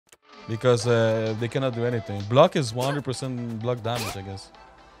Because they cannot do anything. Block is 100% block damage, I guess.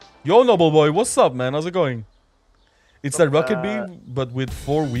 Yo, Noble Boy, what's up, man? How's it going? It's a rocket beam, but with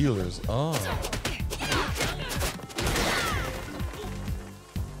 4 wheelers. Oh.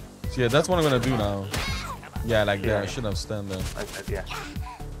 So yeah, that's what I'm gonna do now. Yeah, like that. I shouldn't have stand there. Like that, yeah.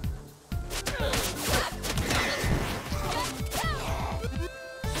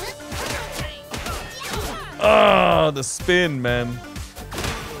 Ah, the spin, man.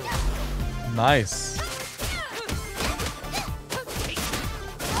 Nice.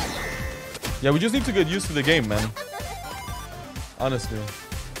 Yeah, we just need to get used to the game, man. Honestly.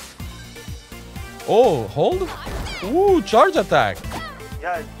 Oh, hold? Ooh, charge attack.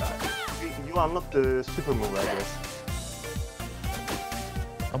 Yeah, you unlock the super move, I guess.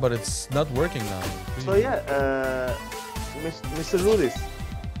 Oh, but it's not working now. So yeah, Mr. Rudis,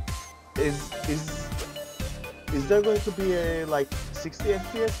 is there going to be a like 60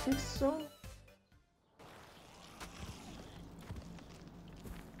 FPS fix soon?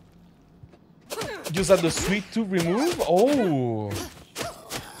 Just had the sweet tooth remove? Oh.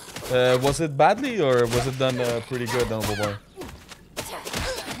 Was it badly or was it done pretty good, Noble Boy?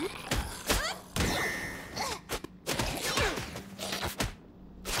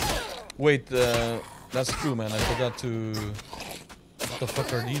 Wait, that's true, man. I forgot to... What the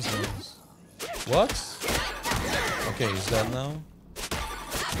fuck are these ones? What? Okay, is that now?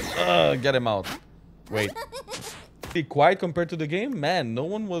 Get him out. Wait. Be quiet compared to the game? Man, no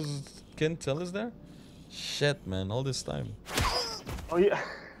one was... Can tell us there? Shit, man, all this time. Oh yeah,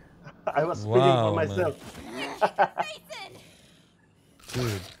 I was speaking for myself.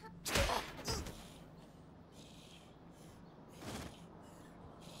 Dude.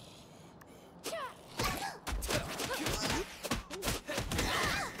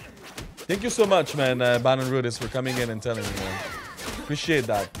 Thank you so much, man, Banon Rudis, for coming in and telling me, man. Appreciate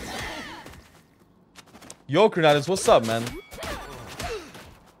that. Yo, Crenatus, what's up, man?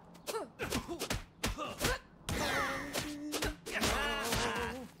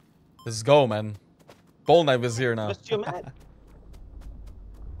 Let's go, man. Ball Knife is here now.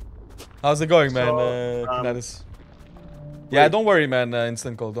 How's it going, man, Crenatus? Yeah, don't worry, man,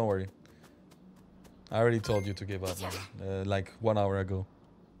 Instant Cold, don't worry. I already told you to give up, man, like 1 hour ago.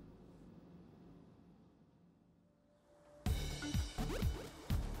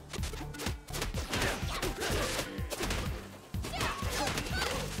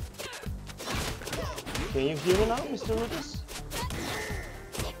 Can you hear me now, Mr. Rudis?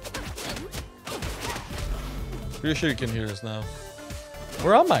 Pretty sure you can hear us now.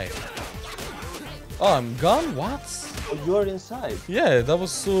 Where am I? Oh, I'm gone? What? Oh, you're inside. Yeah, that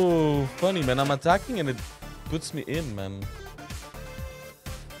was so funny, man. I'm attacking and it puts me in, man.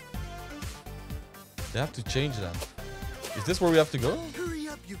 They have to change that. Is this where we have to go?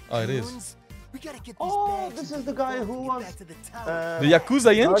 Oh, it is. Oh, this is the guy who was... the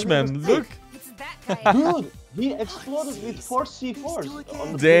Yakuza henchman, look! Dude, he exploded with 4 C4s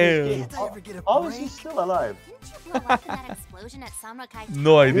on the Damn. How is he still alive?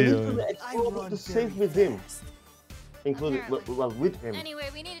 No We idea. need to explode to save with him. Including, well, with him. Anyway,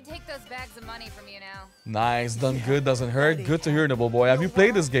 we need to take those bags of money from you now. Nice, done good, doesn't hurt. Good to hear, Noble Boy. Have you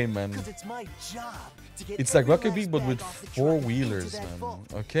played this game, man? It's like Rocket League, but with 4 wheelers, man.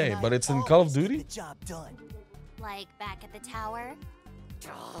 Okay, but it's in Call of Duty? Like back at the tower?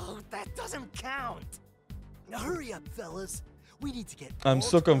 Oh, that doesn't count. Now hurry up, fellas. We need to get. I'm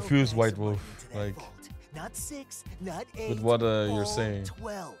so confused, White Wolf. Like, not 6, not 8. with what you're saying.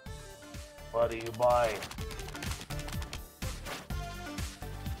 12. What do you buy?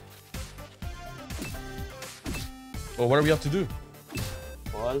 Oh, what do we have to do?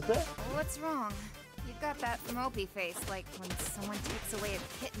 What is that? What's wrong? You've got that mopey face, like when someone takes away a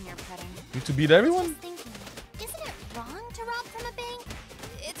kitten you're petting. Need to beat everyone? Thinking, isn't it wrong to rob from a bank?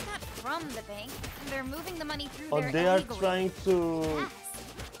 It's not from the bank. They're moving the money through Oh, their they are illegally. trying to Yes,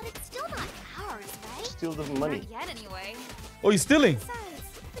 but it's still not ours, right? steal the money. Not yet, anyway. Oh, he's stealing. Besides,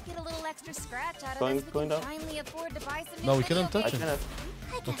 we get a little extra scratch out of Going- this. We going can down. finally afford to buy some No, new we video cannot touch I him. cannot.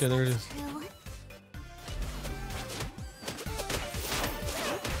 I guess Okay, there it that's is. true.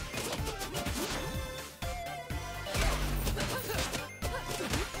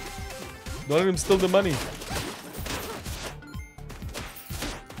 Don't let him steal the money.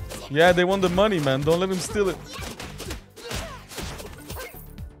 Yeah, they want the money, man. Don't let him steal it.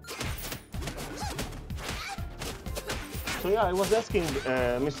 So yeah, I was asking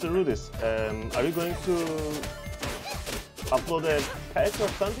Mr. Rudis, are you going to upload a patch or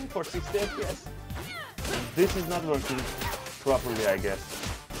something for 60 FPS? This is not working properly, I guess.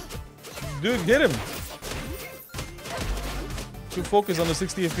 Dude, get him. Too focused on the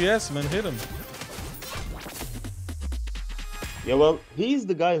 60 FPS, man. Hit him. Yeah, well, he's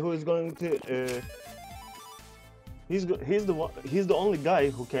the guy who is going to. He's the only guy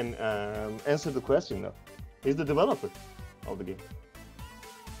who can answer the question though. He's the developer of the game.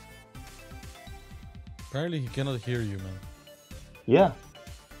 Apparently he cannot hear you, man. Yeah,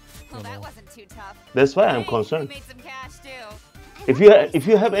 Well, that wasn't too tough. that's why I'm Hey, concerned. we made some cash too. If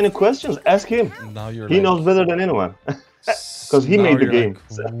you have any questions, ask him. Now you're He like, knows better than anyone. Because he now made the you're game.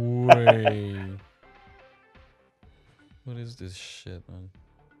 Like, way. What is this shit, man?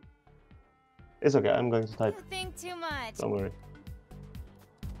 It's okay. I'm going to type. Don't think too much. Don't worry.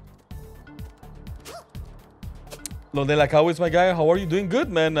 Londe, like always, my guy. How are you doing? Good,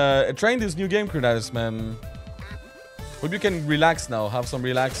 man. Trying this new game, Krenaris, man. Hope you can relax now. Have some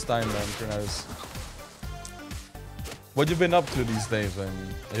relaxed time, man, Krenaris. What you been up to these days, man?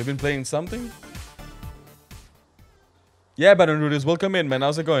 Have you been playing something? Yeah, Baron Rudis, welcome in, man.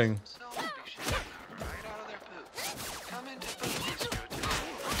 How's it going?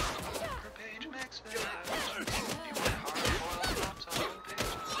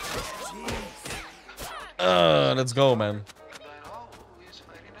 Let's go, man.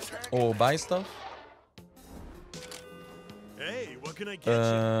 Oh, buy stuff? Hey, what can I get you?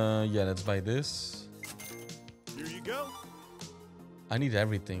 Yeah, let's buy this. Here you go. I need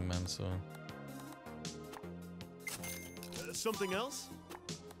everything, man, so... Something else?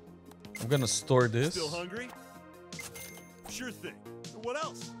 I'm gonna store this. Still hungry? Sure thing. What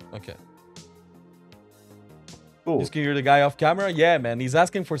else? Okay. Cool. Just can hear the guy off camera? Yeah, man. He's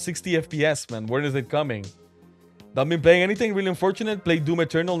asking for 60 FPS, man. When is it coming? Not been playing anything really unfortunate. Play Doom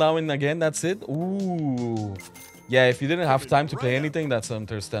Eternal now and again. That's it. Ooh. Yeah, if you didn't have time to play anything, that's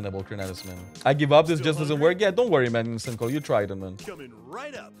understandable, Krenaris, man. I give up. This just doesn't work. Yeah, don't worry, man. Senko, you tried it, man. Coming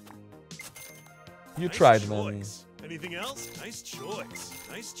right up. You Nice tried, man. choice. Anything else? Nice choice.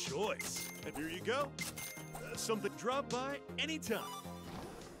 Nice choice. And here you go. Something drop by anytime.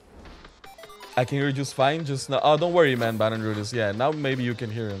 I can hear you just fine. Just now. Oh, don't worry, man, Baron Rudis. Yeah, now maybe you can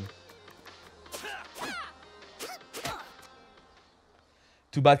hear him.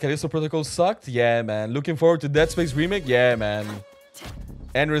 Too bad Callisto Protocol sucked. Yeah, man. Looking forward to Dead Space Remake. Yeah, man.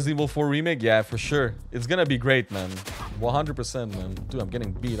 And Resident Evil 4 Remake. Yeah, for sure. It's gonna be great, man. 100%, man. Dude, I'm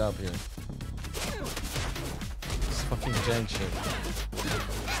getting beat up here. This fucking jank shit.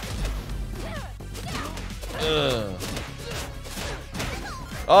 Ugh.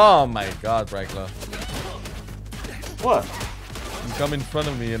 Oh my god, Brakla. What? You come in front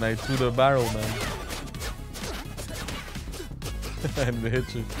of me and I threw the barrel, man. And it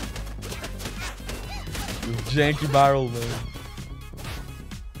hit you. This janky barrel, man.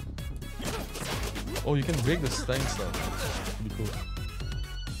 Oh, you can break the stank stuff. That'd be cool.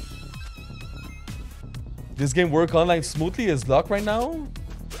 This game work online smoothly as luck right now?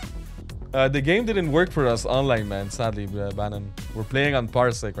 The game didn't work for us online, man. Sadly, Bannon. We're playing on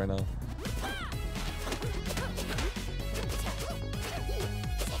Parsec right now.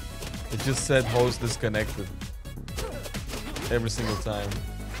 It just said host disconnected. Every single time.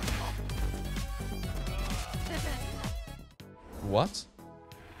 What?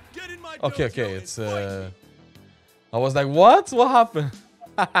 Okay, okay, it's I was like, what? What happened?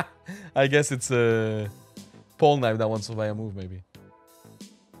 I guess it's a pole knife that wants to buy a move, maybe.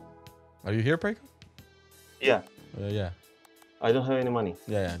 Are you here, Preko? Yeah. Yeah. I don't have any money.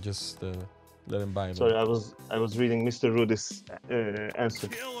 Yeah, just let him buy it. Sorry, I was reading Mr. Rudy's answer.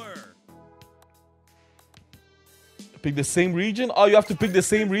 Killer. Pick the same region? Oh, you have to pick the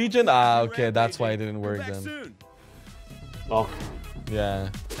same region? Ah, okay, that's why it didn't work then. Soon. Oh, Yeah.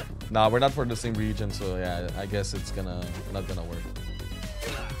 Nah, we're not for the same region, so yeah, I guess it's not gonna work.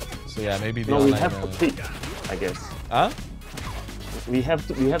 So yeah, maybe the no, we online, have to pick, I guess. Huh? We have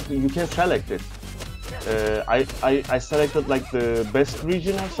to, you can select it. I selected like the best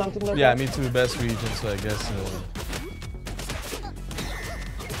region or something like Yeah, that. me too, best region, so I guess...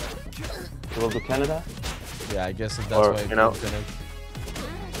 Go to Canada. yeah, I guess that's Or, why it you know. didn't connect.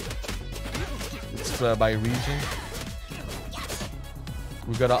 It's by region.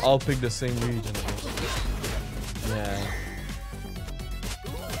 We gotta all pick the same region, I guess. Yeah.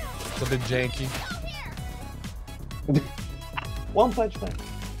 It's a bit janky. One Punch Man.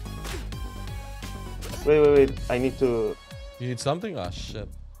 Wait. I need to. You need something? Oh shit.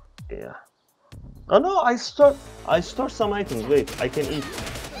 Yeah. Oh no, I store some items. Wait, I can eat.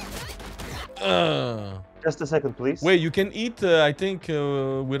 Just a second, please. Wait, you can eat, I think,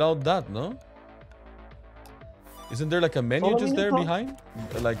 without that, no? Isn't there like a menu Follow just me, there Nico. behind?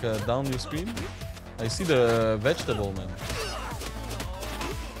 Like down your screen? I see the vegetable, man.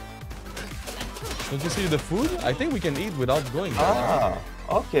 Don't you see the food? I think we can eat without going there. Ah,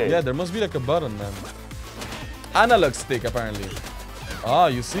 okay. Yeah, there must be like a button, man. Analog stick, apparently. Ah,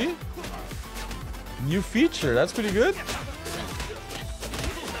 you see? New feature. That's pretty good.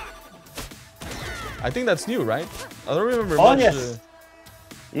 I think that's new, right? I don't remember Oh, much. yes.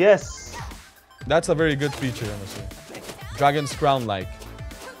 Yes. That's a very good feature, honestly. Dragon's Crown like.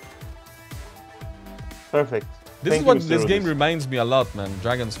 Perfect. This Thank is what you, Mr. this game Rudis. reminds me a lot, man.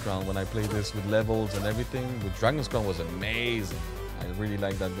 Dragon's Crown. When I played this with levels and everything, with Dragon's Crown was amazing. I really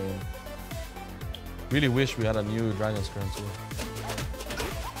like that game. Really wish we had a new Dragon's Crown too.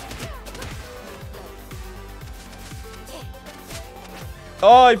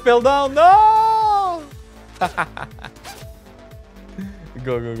 Oh, I fell down. No!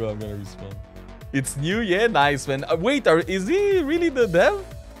 Go, go, go. I'm gonna respawn. It's new, yeah, nice, man. Wait, is he really the dev?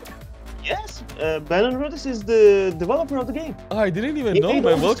 Yes, Ben Rudis is the developer of the game. Oh, I didn't even He know, made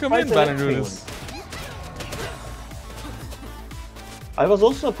man. all the Welcome in, sprites and Baron everything. Rudis. I was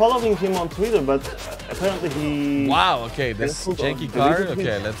also following him on Twitter, but apparently he... Wow, okay, this canceled or janky car. deleted his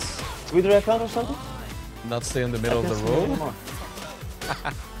Okay, let's Twitter account or something? not stay in the middle of the I can't see him road. anymore.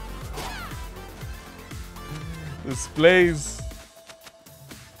 This place.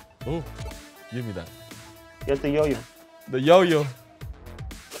 Oh, give me that. Get the yo-yo. The yo-yo.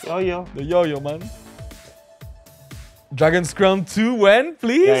 Yo-yo. The yo-yo, man. Dragon's Crown 2 when,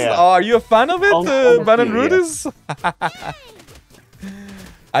 please? Yeah, yeah. Oh, are you a fan of it, Almost Baron here, yeah. Rudis?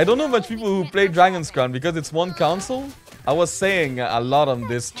 I don't know much people who play Dragon's Crown because it's one console. I was saying a lot on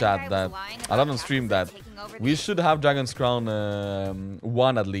this chat that, a lot on stream that we should have Dragon's Crown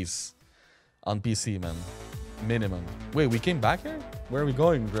 1 at least on PC, man. Minimum. Wait, we came back here? Where are we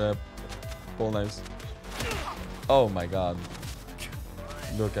going, Paul Nice? Oh my god.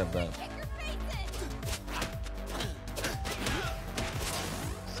 Look at that.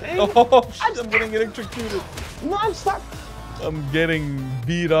 Oh, shit, I'm getting electrocuted. No, I'm stuck. I'm getting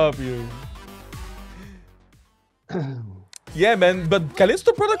beat up here. Yeah, man, but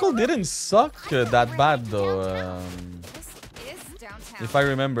Callisto Protocol didn't suck that bad, though. This is downtown. If I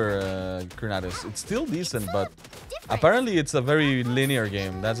remember, Kurnatis. It's still decent, but apparently it's a very linear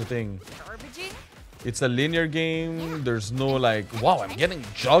game. That's the thing. Garbaging? It's a linear game. There's no like, wow, I'm getting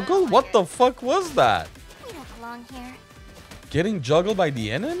juggled? What the fuck was that? We don't belong here. Getting juggled by the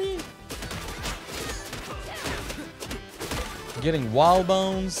enemy? Getting wall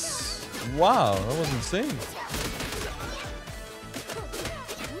bounce? Wow, that was insane.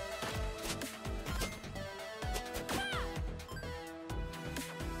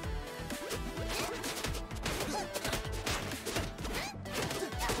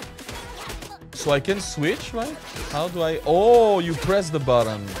 So I can switch, right? How do I... Oh, you press the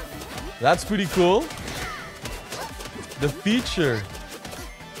button. That's pretty cool. The feature.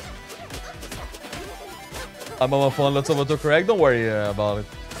 I'm on my phone, let's autocorrect. Don't worry about it.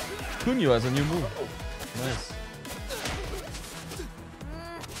 Kunio has a new move. Nice.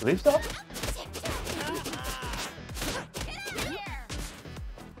 Lift up?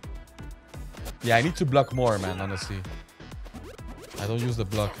 Yeah, I need to block more, man, honestly. I don't use the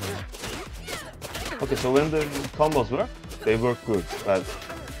block, man. Okay, so when the combos work, they work good, but...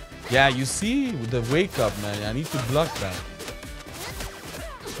 Yeah, you see the wake up, man. I need to block that.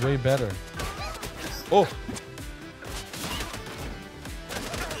 It's way better. Oh!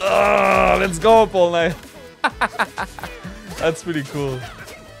 Ah, let's go, Paul Knight. That's pretty cool.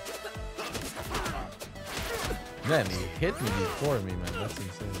 Man, he hit me before me, man. That's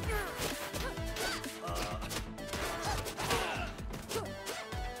insane.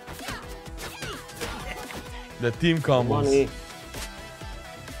 The team combos. Money.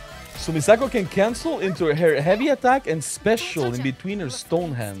 So Misako can cancel into her heavy attack and special in between her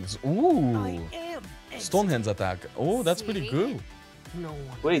stone hands. Ooh. Stone hands attack. Oh, that's pretty good.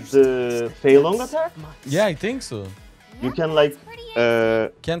 Wait, the Feilong attack? Yeah, I think so. You can like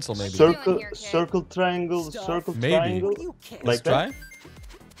Cancel maybe. circle, Doing here, kid? circle, triangle, circle, Maybe. triangle, Let's like try. that.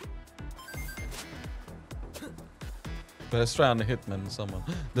 But let's try on the hitman, someone.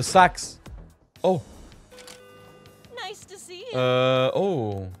 The sax. Oh. Nice to see you.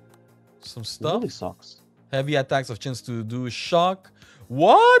 Oh. Some It stuff. really sucks. Heavy attacks of chance to do shock.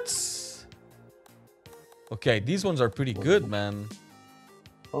 What? Okay, these ones are pretty good, man.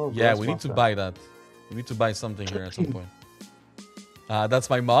 Oh, Yeah, God's we need to master. buy that. We need to buy something here at some point. That's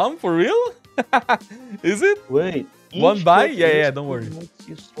my mom? For real? Is it? Wait. One each buy? pet Yeah, yeah, makes don't worry.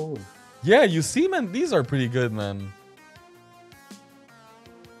 you soul. Yeah, you see, man, these are pretty good, man.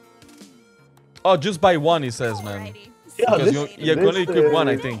 Oh, just buy one, he says, man. Alrighty. Yeah, Because this, you can only equip one,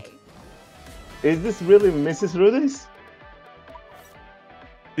 I this, think. Is this really Mrs. Rudis?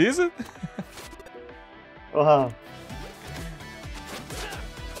 Is it? Wow.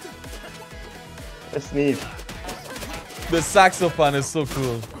 That's neat. The saxophone is so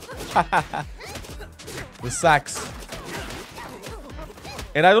cool. The sax.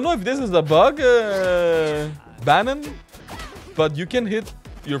 And I don't know if this is a bug, Bannon, but you can hit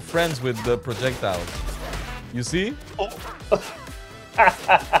your friends with the projectiles. You see? Oh.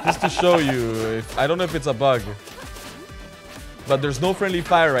 Just to show you. I don't know if it's a bug. But there's no friendly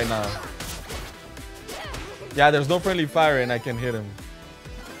fire right now. Yeah, there's no friendly fire and I can hit him.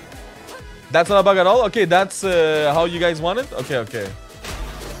 That's not a bug at all? Okay, that's how you guys want it? Okay, okay.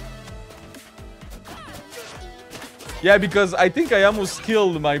 Yeah, because I think I almost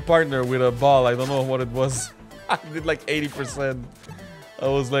killed my partner with a ball. I don't know what it was. I did like 80%. I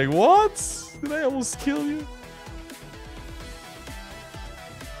was like, what? Did I almost kill you?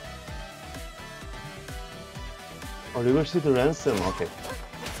 Oh, reverse city ransom. Okay.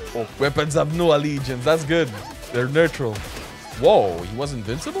 Oh. Weapons have no allegiance. That's good. They're neutral. Whoa, he was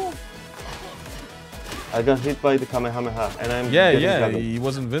invincible? I got hit by the Kamehameha and I'm Yeah, getting yeah, juggled. he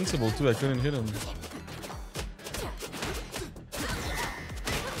was invincible too. I couldn't hit him.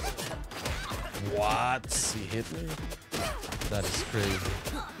 What? He hit me? That is crazy.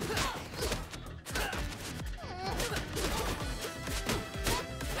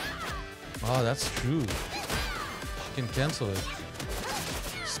 Oh, that's true. She can cancel it.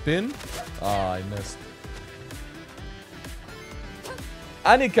 Spin? Ah, I missed.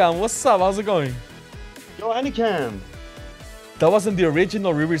 Anikam, what's up? How's it going? Yo, Anikam. That wasn't the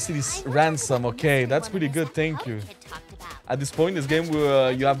original River City's ransom. Okay, that's pretty good. Thank you. At this point in this game,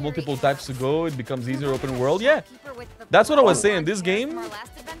 you have multiple types to go. It becomes easier open world. Yeah, that's what I was saying. This game,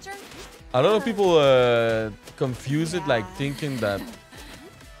 a lot of people confuse it, like thinking that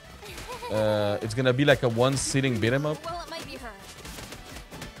it's gonna be like a one-sitting beat 'em up.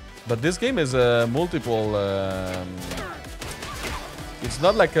 But this game is multiple. It's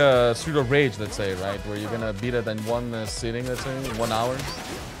not like a Street of Rage, let's say, right? Where you're gonna beat it in one sitting, let's say, 1 hour.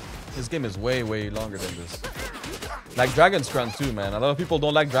 This game is way, way longer than this. Like Dragon's Crown too, man. A lot of people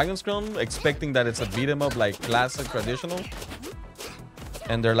don't like Dragon's Crown, expecting that it's a beat 'em up like classic, traditional.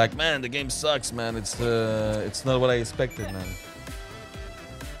 And they're like, man, the game sucks, man. It's not what I expected, man.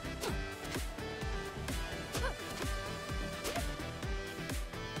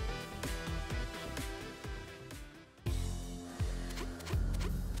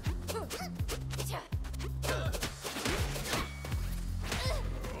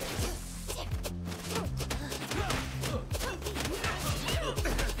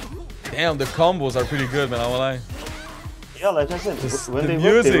 Damn, the combos are pretty good, man. I won't lie. Yeah, like I said, when The they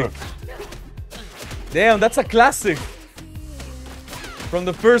work, they music. work. Damn, that's a classic from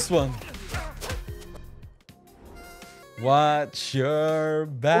the first one. Watch your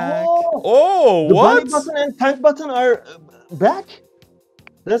back. Oh, Oh, the what? bunny button and tank button are back?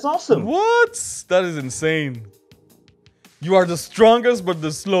 That's awesome. What? That is insane. You are the strongest but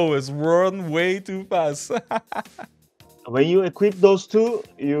the slowest. Run way too fast. When you equip those two,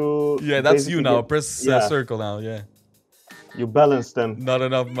 you... Yeah, that's basically you now. get- Press yeah, circle now, yeah. you balance them. Not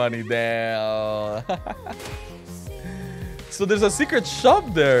enough money, damn. So there's a secret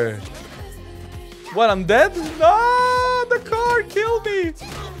shop there. What, I'm dead? No, the car killed me.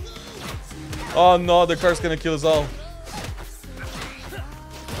 Oh no, the car's gonna kill us all.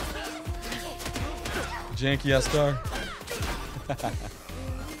 Janky ass car.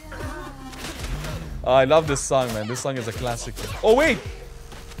 Oh, I love this song, man. This song is a classic. Oh wait!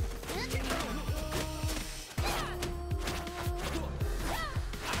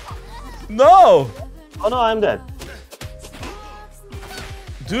 No! Oh no, I'm dead.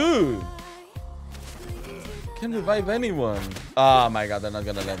 Dude! Can't revive anyone. Oh my god, they're not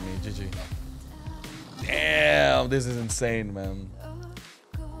gonna let me. GG. Damn, this is insane, man.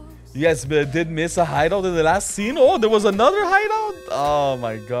 You guys did miss a hideout in the last scene? Oh, there was another hideout? Oh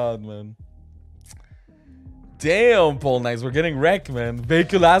my god, man. Damn, Paul Knights, we're getting wrecked, man.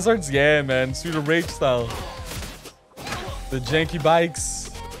 Vehicle hazards? Yeah, man. Street of Rage style. The janky bikes.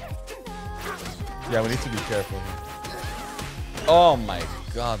 Yeah, we need to be careful. Oh my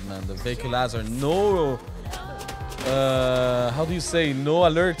god, man. The vehicle hazard. No. How do you say? No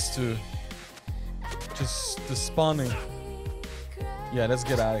alerts to. Just the spawning. Yeah, let's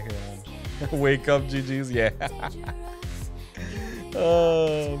get out of here, man. Wake up, GG's. Yeah.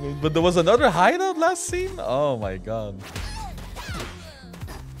 Oh, man. But there was another hideout last scene? Oh my god.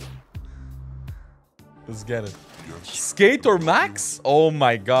 Let's get it. Skate or Max? Oh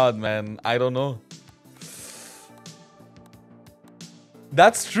my god, man. I don't know.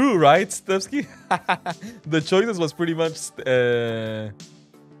 That's true, right, Stevsky? The choices was pretty much...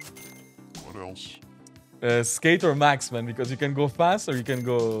 What else? Skate or max, man, because you can go fast or you can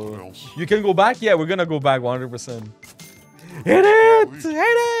go... You can go back? Yeah, we're gonna go back 100%. Hit it! Hit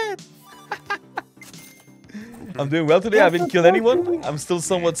it! I'm doing well today. I haven't killed anyone. I'm still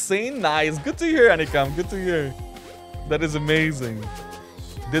somewhat sane. Nice. Good to hear, Anikam. Good to hear. That is amazing.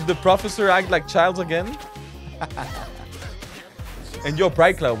 Did the professor act like child again? And yo,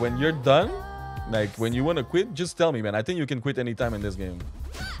 Pride Cloud, when you're done, like when you want to quit, just tell me, man. I think you can quit anytime in this game.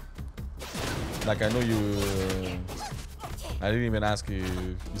 Like I know you... I didn't even ask you if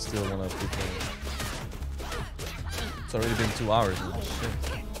you still want to quit. It's already been 2 hours. Man.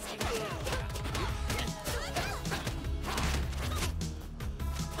 Shit.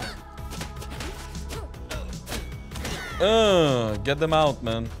 Get them out,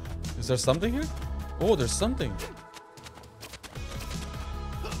 man. Is there something here? Oh, there's something.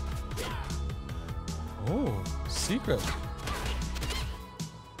 Oh, secret.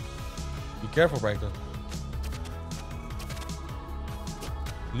 Be careful, Brighton.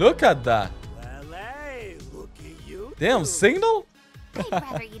 Look at that. Well, hey, look at you. Damn, signal? I'd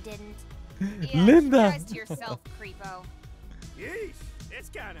rather you didn't. Yeah, Linda. surprise to yourself, creepo. Yeesh, it's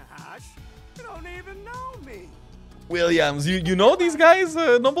kind of harsh. You don't even know me. Williams, you know these guys,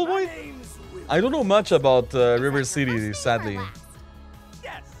 Noble My Boy? name's Will. I don't know much about River Is that your City, first name or sadly. last?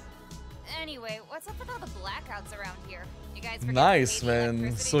 Yes. Anyway, what's up with all the blackouts around here? You guys forget Nice, to pay the man.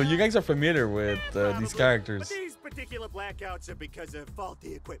 electricity So you bill? guys are familiar with Probably, these characters. But these particular blackouts are because of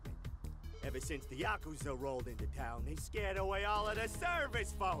faulty equipment. Ever since the Yakuza rolled into town, they scared away all of the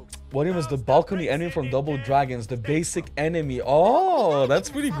service folks. William is the Those balcony stubborn enemy from sitting Double there, Dragons, the they basic broke. enemy. Oh, that's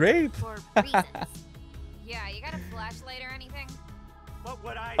pretty great. For reasons. Yeah, you got a flashlight or anything? What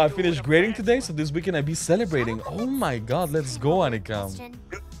would I do finished with a grading today, so flashlight? this weekend I be celebrating. Oh my god, let's go, Anikam. Question.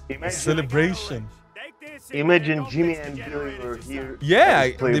 Imagine, Celebration. Take this imagine and go Jimmy fix the and Billy generator were yourself. here. Yeah,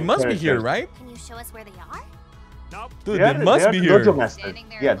 and play they with must be here, characters. right? Can you show us where they are? Nope. Dude, They they are, must they are be the here. dojo masters. Standing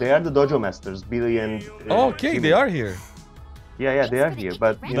there Yeah, they are the dojo masters, Billy and. Okay, Jimmy. they are here. Yeah, yeah, they are Thanks for the here. geeky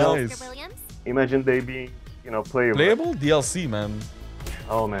But you know, Nice. Mr. Williams. imagine they being, you know, playable. Playable? DLC, man.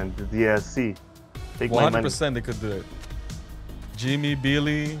 Oh man, the DLC. Take my money. 100% they could do it. Jimmy,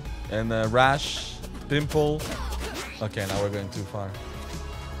 Billy, and Rash, Pimple. Okay, now we're going too far.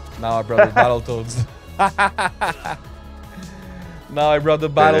 Now I brought the Battletoads. Now I brought the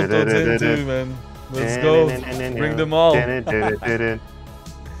Battletoads in too, man. Let's go. Bring them all.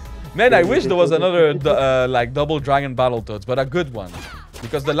 Man, I wish there was another like double dragon Battletoads, but a good one.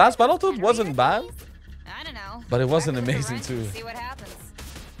 Because the last Battletoad wasn't bad, I don't know. but it wasn't Crack 'em amazing wrench too. and See what happens.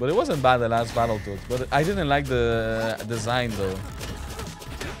 But it wasn't bad, the last Battletoads. But I didn't like the design though.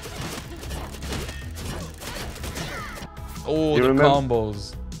 Oh, You the remember-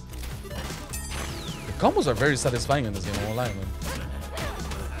 combos. The combos are very satisfying in this game, I won't lie, man.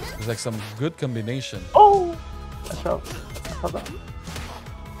 There's like some good combination. Oh! Watch out. Hold on.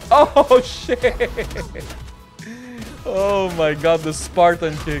 Oh, shit! Oh my god, the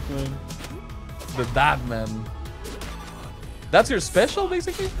Spartan kick, man. The dab, man. That's your special,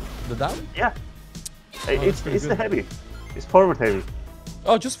 basically? The dab? Yeah. it's pretty It's the good. heavy. It's forward heavy.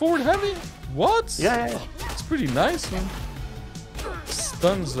 Oh, just forward heavy? What? Yeah, yeah, yeah. It's pretty nice, man.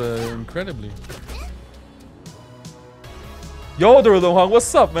 Stuns incredibly. Yo, Dorolong,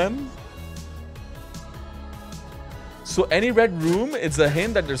 what's up, man? So any red room, it's a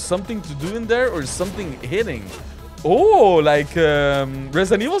hint that there's something to do in there or something hitting. Oh, like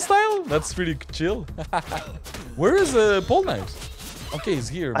Resident Evil style? That's pretty chill. Where is Pole Knives? Okay, he's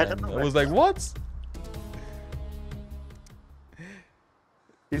here, I man. don't know, I was man. like, what?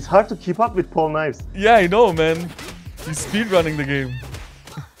 It's hard to keep up with Paul Knives. Yeah, I know, man. He's speedrunning the game.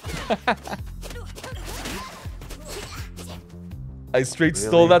 I straight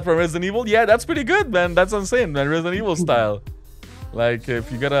stole Really? that from Resident Evil. Yeah, that's pretty good, man. That's insane, man. Resident Evil style. Like,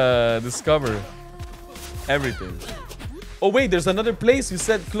 if you gotta discover everything. Oh, wait, there's another place you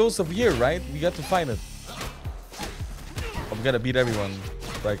said close up here, right? We got to find it. Oh, we gotta beat everyone,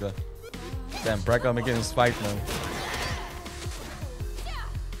 Prika. Damn, Prika making his fight, man.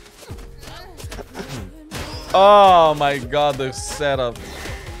 Oh my god, the setup.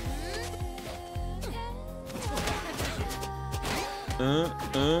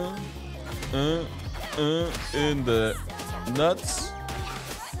 In the nuts.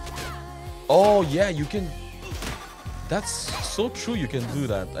 Oh yeah, you can. That's so true. You can do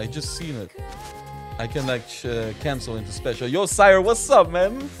that. I just seen it. I can like cancel into special. Yo, Sire, what's up,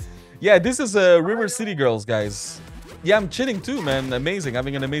 man? Yeah, this is River City Girls, guys. Yeah, I'm chilling too, man. Amazing.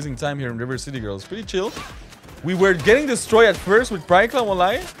 Having an amazing time here in River City Girls. Pretty chill. We were getting destroyed at first with Pride Clan, won't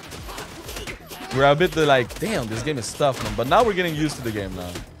lie. We're a bit like, damn, this game is tough, man. But now we're getting used to the game now.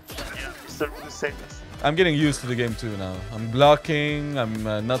 It's the same. I'm getting used to the game too now. I'm blocking.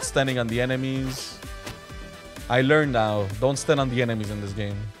 I'm not standing on the enemies. I learned now. Don't stand on the enemies in this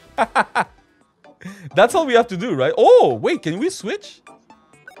game. That's all we have to do, right? Oh, wait. Can we switch?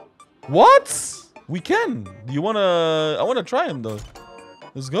 What? We can. Do you wanna... I wanna try him though.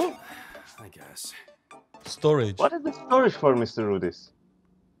 Let's go. I guess. What Storage. is the storage for, Mr. Rudis?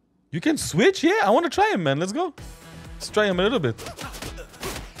 You can switch? Yeah, I want to try him, man. Let's go. Let's try him a little bit.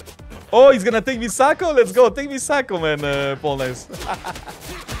 Oh, he's gonna take me Sacco? Let's go. Take me Sacco, man, Paul Nice.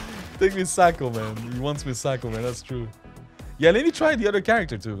 Take me Sacco, man. He wants me Sacco, man. That's true. Yeah, let me try the other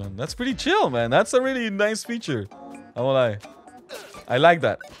character too, man. That's pretty chill, man. That's a really nice feature. I won't lie. I like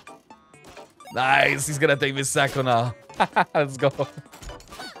that. Nice. He's gonna take me Sacco now. Let's go.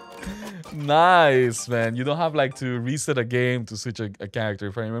 Nice, man. You don't have like to reset a game to switch a character.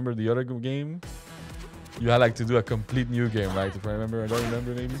 If I remember the other game, you had like to do a complete new game, right? If I remember, I don't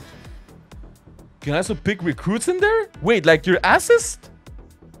remember maybe. Can I also pick recruits in there? Wait, like your assist?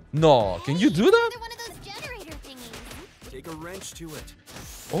 No, can you do that? Another one of those generator thingies. Take a wrench to it.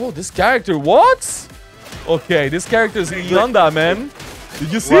 Oh, this character, what? Okay, this character is Yonda, man.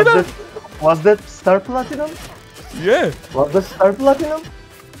 Did you see that? Was that Star Platinum? Yeah. Was that Star Platinum?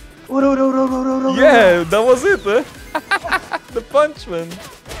 Yeah, that was it, The punch, man.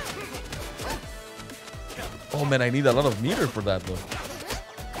 Oh, man, I need a lot of meter for that, though.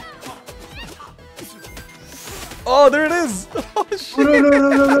 Oh, there it is. Oh, shit.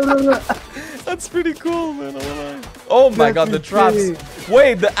 That's pretty cool, man. Oh, my God, the traps.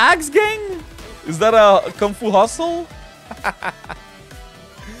 Wait, the Axe Gang? Is that a Kung Fu Hustle?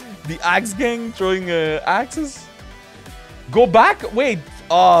 The Axe Gang throwing axes? Go back? Wait.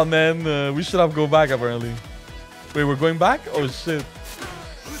 Oh, man. We should have go back, apparently. Wait, we're going back? Oh, shit.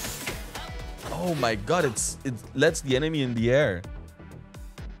 Oh, my God. It lets the enemy in the air.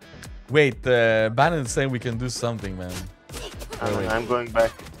 Wait, Bannon is saying we can do something, man. Wait. I'm going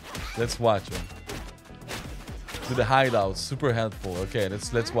back. Let's watch, man. To the hideout. Super helpful. Okay,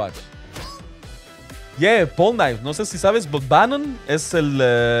 let's watch. Yeah, Paul Knife. No sé si sabes, but Bannon es el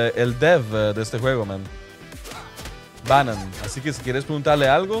dev de este juego, man. Bannon. Así que si quieres preguntarle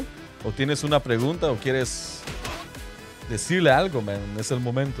algo, o tienes una pregunta, o quieres decirle algo, man, es el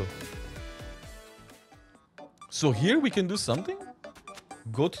momento. So here we can do something?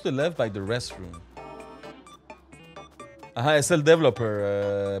 Go to the left by the restroom. Ajá, es el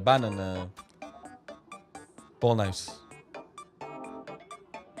developer, Bannon. Paul Knives.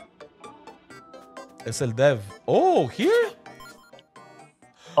 Es el dev. Oh, here?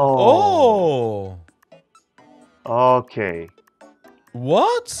 Oh. Okay.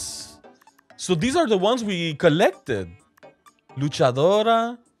 What? So these are the ones we collected.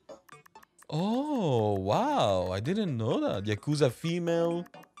 Luchadora. Oh, wow. I didn't know that. Yakuza female.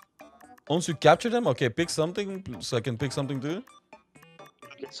 Once you capture them, okay, pick something so I can pick something too.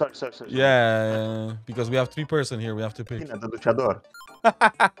 Sorry. Yeah, because we have 3 person here. We have to pick. The luchador.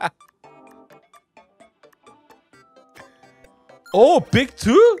 Oh, pick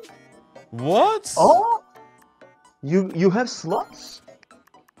 2? What? Oh, you have slots?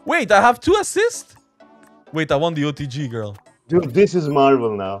 Wait, I have 2 assists? Wait, I won the OTG, girl. Dude, this is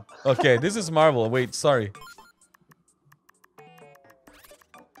Marvel now. Okay, this is Marvel. Wait, sorry.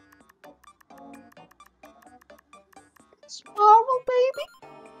 It's Marvel, baby.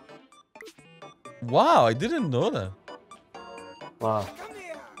 Wow, I didn't know that. Wow.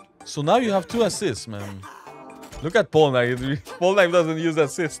 So now you have 2 assists, man. Look at Paul Knight. Paul Knight doesn't use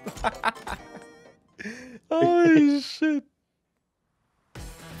assist. Oh, shit.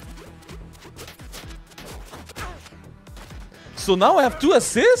 So now I have 2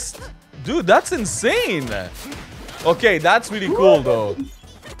 assists? Dude, that's insane. Okay, that's really cool, though.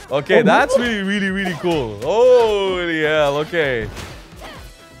 Okay, that's really cool. Holy hell, okay.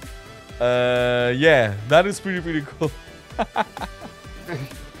 Yeah, that is pretty cool.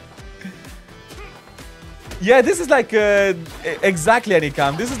 Yeah, this is like exactly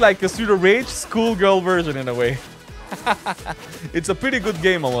Anycam. This is like a Street of Rage schoolgirl version in a way. It's a pretty good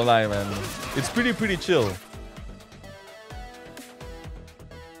game, I won't lie, man. It's pretty chill.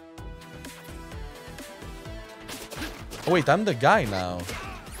 Oh wait, I'm the guy now.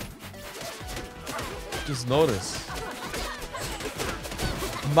 Just notice.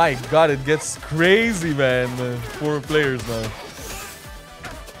 My God, it gets crazy, man. 4 players now.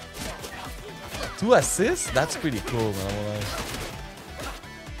 2 assists? That's pretty cool, man. I won't lie.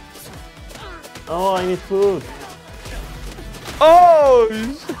 Oh, I need food. Oh!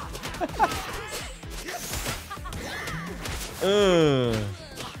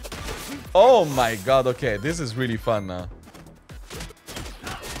 Oh my God, okay, this is really fun now.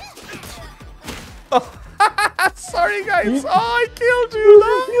 Oh. Hey guys! Oh, I killed you!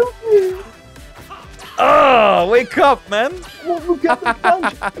 No. Oh, wake up, man!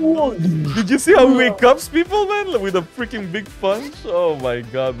 Did you see how he wake up people, man? With a freaking big punch? Oh my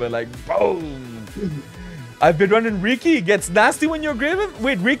god, man! Like boom! I've been running Ricky. He gets nasty when you're Graven.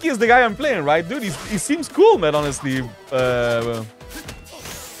 Wait, Ricky is the guy I'm playing, right, dude? He seems cool, man. Honestly, Duradon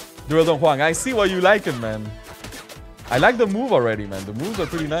Huang. I see why you like it, man. I like the move already, man. The moves are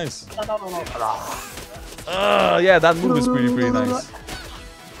pretty nice. Yeah, that move is pretty nice.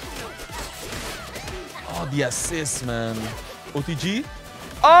 Oh, the assist, man. OTG.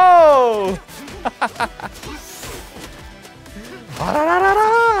 Oh!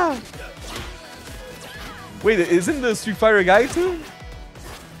 Wait, isn't the Street Fighter guy too?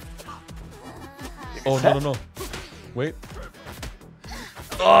 Oh, no. Wait.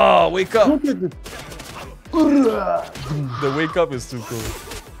 Oh, wake up. The wake up is too cool.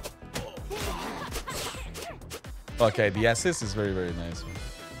 Okay, the assist is very nice. Man.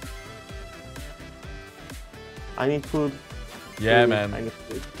 I need food. Yeah, food. man. I need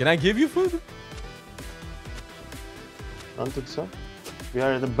food. Can I give you food? Don't think so. We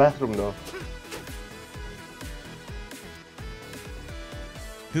are in the bathroom though.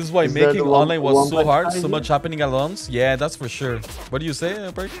 This is why Is there making the online was so hard, 1.5 so much happening at once. Yeah, that's for sure. What do you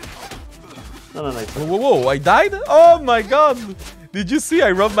say, Perk? No. Whoa, I died? Oh my god! Did you see I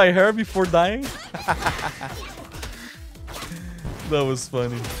rubbed my hair before dying? That was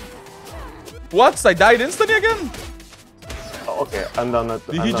funny. What? I died instantly again? Oh, okay, I'm done.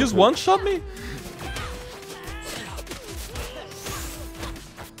 Did he just one-shot me?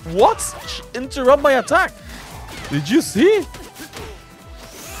 What? Interrupt my attack. Did you see?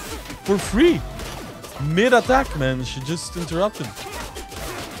 For free. Mid-attack, man. She just interrupted.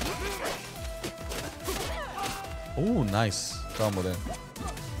 Oh, nice. Combo there.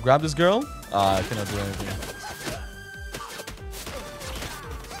 Grab this girl. Ah, I cannot do anything.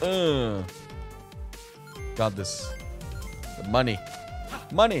 Got this. The money.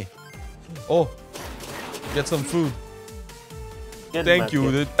 Money. Oh. Get some food. Thank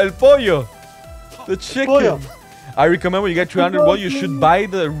you. The El Pollo. The chicken. Pollo. I recommend when you get 300 gold, you should buy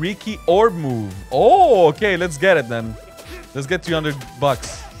the Ricky orb move. Oh, okay. Let's get it then. Let's get 300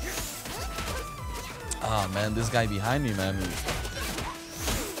 bucks. Ah, man. This guy behind me, man.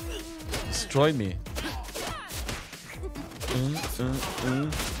 Destroyed me.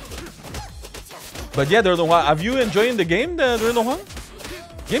 But yeah, Duradon, have you enjoying the game, Duradon?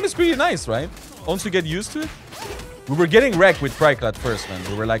 Game is pretty nice, right? Once you get used to it. We were getting wrecked with Prykel at first, man.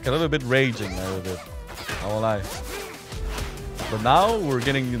 We were like a little bit raging a little bit. I won't lie. But now we're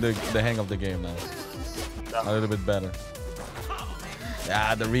getting the hang of the game now. A little bit better.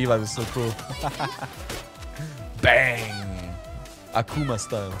 Yeah, the revive is so cool. Bang! Akuma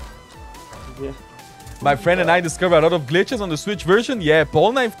style. Yeah. My friend and I discovered a lot of glitches on the Switch version. Yeah,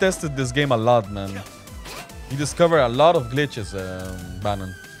 Paul Knife tested this game a lot, man. He discovered a lot of glitches,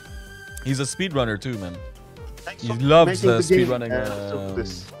 Bannon. He's a speedrunner too, man. He loves speedrunning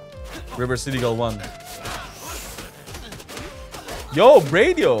River City Girl 1. Yo,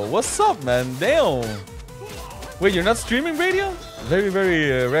 Bradio, what's up, man? Damn. Wait, you're not streaming, Bradio? Very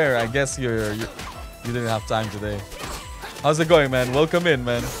rare. I guess you didn't have time today. How's it going, man? Welcome in,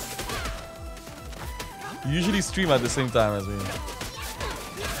 man. You usually stream at the same time as me.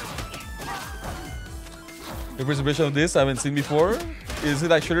 The presentation of this I haven't seen before. Is it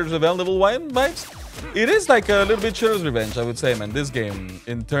like Shredder's Revenge level 1 vibes? It is like a little bit Shredder's Revenge, I would say, man. This game,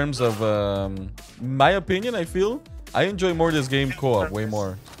 in terms of my opinion, I feel I enjoy more this game co-op, way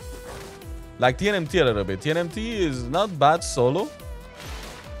more. Like TNMT a little bit. TNMT is not bad solo,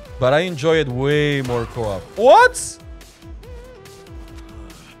 but I enjoy it way more co-op. What?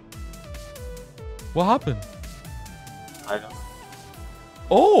 What happened? I don't know.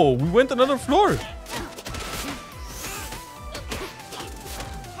 Oh, we went another floor.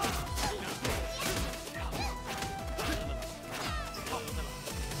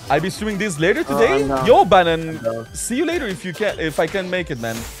 I'll be streaming this later today. Yo, Bannon, see you later if I can make it,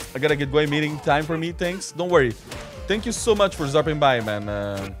 man. I gotta get going. Meeting time for me. Thanks. Don't worry. Thank you so much for dropping by, man.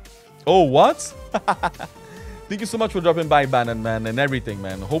 Oh, what? Thank you so much for dropping by, Bannon, man, and everything,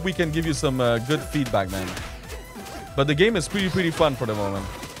 man. Hope we can give you some good feedback, man. But the game is pretty fun for the moment.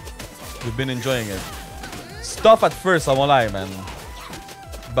 We've been enjoying it. Tough at first, I won't lie, man.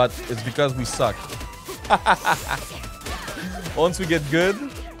 But it's because we suck. Once we get good,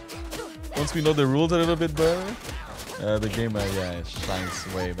 once we know the rules a little bit better, the game, yeah, it shines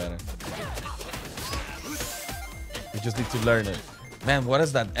way better. We just need to learn it. Man, what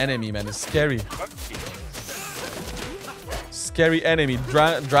is that enemy, man? It's scary. Scary enemy.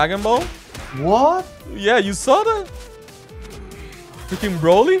 Dragon Ball? What? Yeah, you saw that? Freaking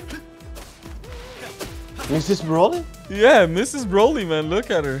Broly? Mrs. Broly? Yeah, Mrs. Broly, man. Look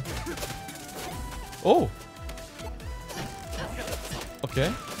at her. Oh.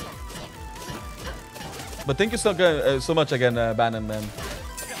 Okay. But thank you so much again, Bannon, man.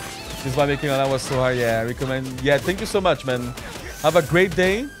 This is why making that was so hard. Yeah, I recommend. Yeah, thank you so much, man. Have a great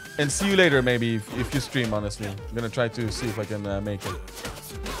day and see you later, maybe if you stream. Honestly, I'm gonna try to see if I can make it.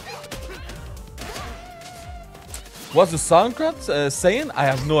 What's the SoundCloud saying? I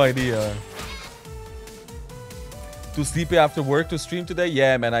have no idea. Too sleepy after work to stream today?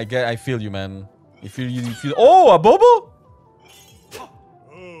 Yeah, man. I feel you, man. If you feel. Oh, a Bobo.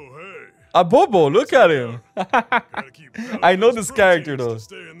 A Bobo, look at him. I know this character though.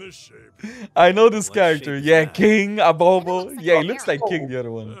 I know this character. Yeah, King, a Bobo. Yeah, he looks like King, the other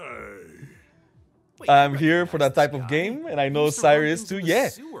one. I'm here for that type of game, and I know Cyrus too. Yeah,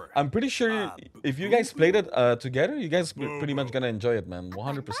 I'm pretty sure if you guys played it together, you guys pretty much gonna enjoy it, man.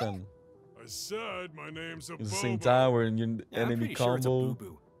 100%. I said my name's a At the same time, we're in your enemy combo.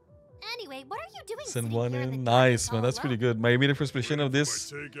 Anyway, what are you doing? Send one in. Nice, man. That's pretty good. My immediate first impression of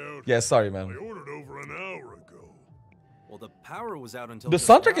this. Yeah, sorry, man. I ordered over an hour ago. Well, the power was out until The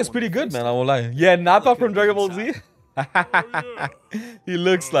soundtrack is pretty good, man. I won't lie. Yeah, Nappa from Dragon Ball Z. He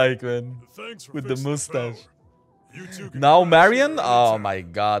looks like, man, with the mustache. Now Marion? Oh my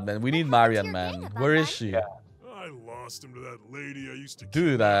god, man. We need Marion, man. Where is she? I lost him to that lady I used to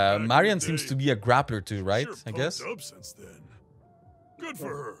Dude, Marion seems to be a grappler too, right? I guess. Up since then. Good for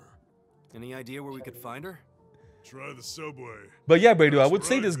her. Any idea where we could find her? Try the subway. But yeah, Brady, I would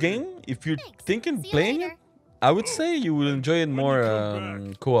say this game, if you're thinking playing it, I would say you will enjoy it more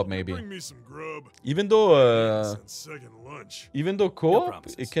co-op maybe. Bring me some grub. Even though lunch. even though co-op,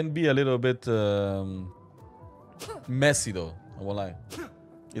 it can be a little bit messy though. I won't lie.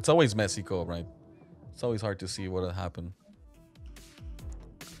 It's always messy co-op, right? It's always hard to see what'll happen.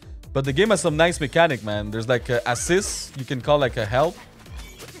 But the game has some nice mechanic, man. There's like assists you can call like a help.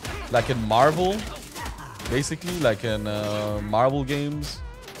 Like in Marvel, basically, like in Marvel games.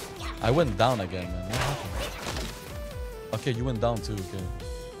 I went down again, man. What happened? Okay, you went down too. Okay.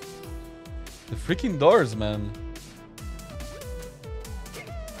 The freaking doors, man.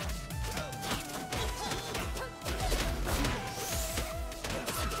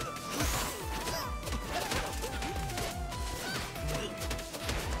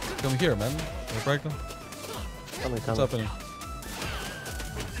 Come here, man. What's happening? What's happening?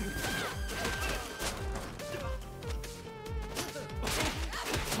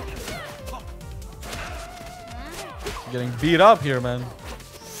 Getting beat up here, man.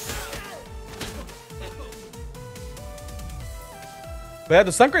 But yeah,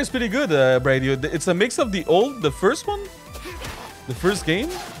 the soundtrack is pretty good, Brady. It's a mix of the first one, the first game.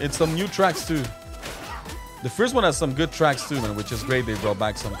 It's some new tracks too. The first one has some good tracks too, man, which is great. They brought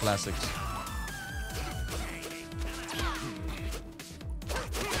back some classics.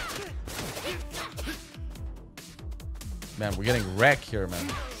 Man, we're getting wrecked here, man.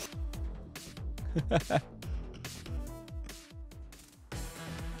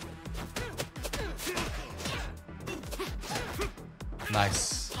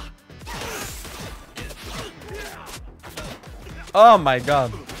 Nice. Oh my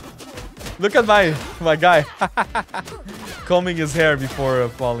god. Look at my guy combing his hair before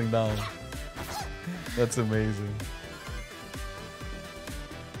falling down. That's amazing.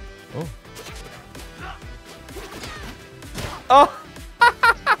 Oh. Oh.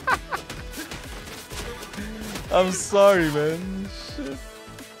 I'm sorry, man. Shit.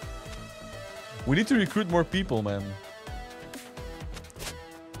 We need to recruit more people, man.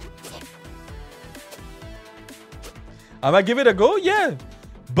 I might give it a go, yeah,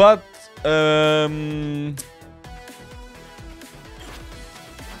 but I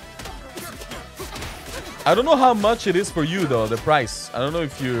don't know how much it is for you though, the price. I don't know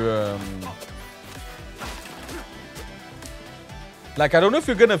if you like, I don't know if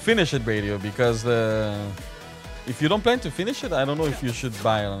you're gonna finish it, Radio, because if you don't plan to finish it, I don't know if you should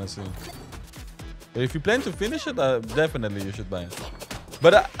buy it, honestly. But if you plan to finish it, definitely you should buy it.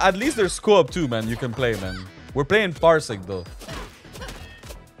 But at least there's co-op too, man. You can play, man. We're playing Parsec though.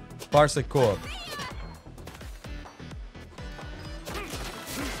 Parsec co-op.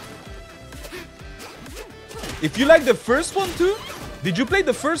 If you like the first one too, did you play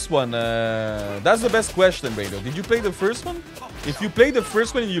the first one? That's the best question, Brado. Did you play the first one? If you play the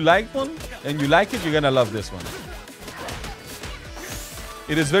first one and you like one, and you like it, you're gonna love this one.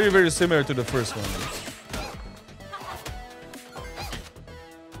 It is very, very similar to the first one.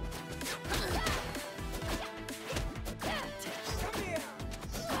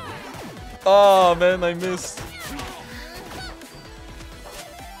 Oh man, I missed.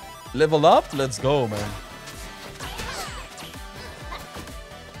 Level up? Let's go, man.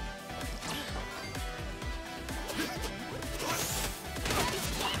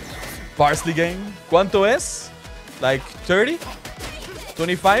 Parsley gang. ¿Cuánto es? Like 30?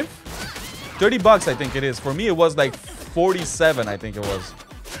 25? 30 bucks, I think it is. For me, it was like 47, I think it was.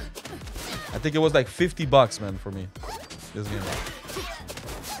 I think it was like 50 bucks, man, for me. This game.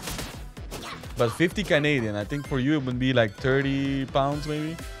 But 50 Canadian. I think for you, it would be like 30 pounds,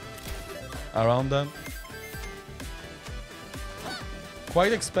 maybe. Around that.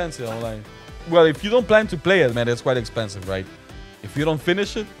 Quite expensive, I'm like. Well, if you don't plan to play it, man, it's quite expensive, right? If you don't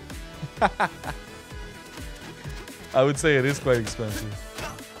finish it, I would say it is quite expensive.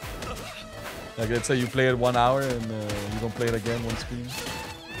 Like, let's say you play it 1 hour and you don't play it again one screen.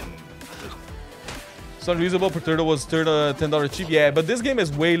 It's unreasonable. Per turtle was $10 cheap. Yeah, but this game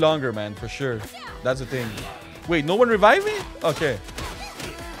is way longer, man, for sure. That's the thing. Wait, no one revived me? Okay.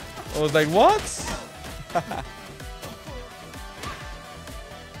 I was like, what?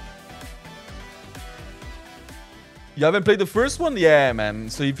 You haven't played the first one? Yeah, man.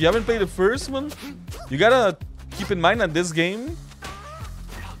 So if you haven't played the first one, you gotta keep in mind that this game,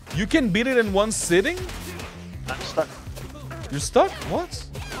 you can beat it in one sitting? I'm stuck. You're stuck? What?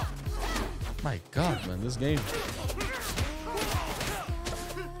 My god, man, this game.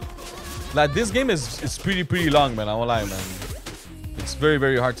 Like, this game is pretty long, man. I won't lie, man. It's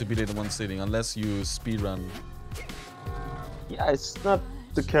very hard to beat it in one sitting unless you speedrun. Yeah, it's not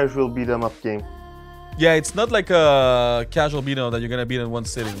the casual beat 'em up game. Yeah, it's not like a casual beat 'em up that you're gonna beat in one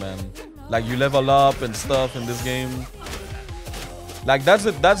sitting, man. Like, you level up and stuff in this game. Like, that's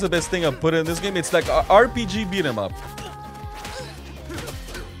the best thing I've put in this game. It's like a RPG beat 'em up.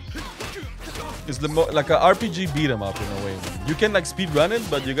 It's like a RPG beat 'em up in a way. You can like speed run it,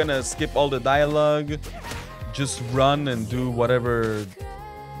 but you're gonna skip all the dialogue. Just run and do whatever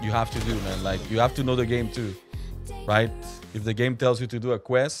you have to do, man. Like, you have to know the game too, right? If the game tells you to do a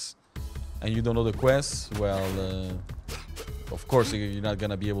quest and you don't know the quest, well, of course you're not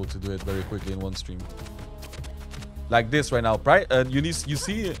gonna be able to do it very quickly in one stream. Like this right now, you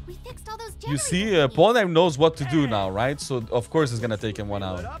see, Paul knows what to do now, right? So of course it's gonna take him 1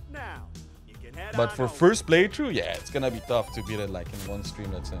 hour. But for first playthrough, yeah, it's gonna be tough to beat it like in one stream,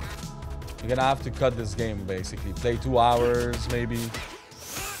 let's say. You're gonna have to cut this game basically. Play 2 hours maybe.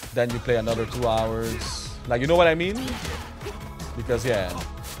 Then you play another 2 hours. Like, you know what I mean? Because yeah,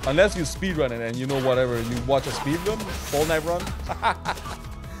 unless you speedrun it and you know whatever, you watch a speedrun, Fall Night run,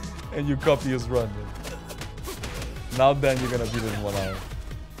 and you copy his run. Man. Now then you're gonna beat it in 1 hour.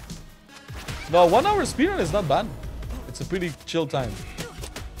 No, 1 hour speedrun is not bad. It's a pretty chill time.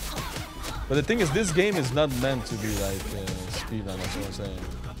 But the thing is, this game is not meant to be like speedrun, that's what I'm saying.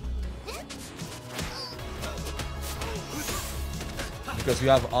 Because you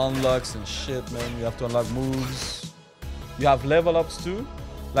have unlocks and shit, man. You have to unlock moves. You have level ups too.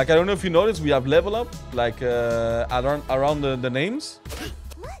 Like, I don't know if you noticed, we have level up, like around the names.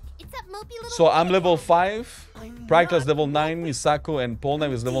 So I'm level 5. Practice level 9, Misako and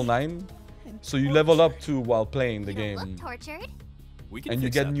Polnav is level 9. So you level up too while playing the game. And you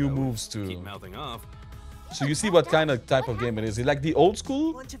get new moves too. So you see what kind of type of game it is. It's like the old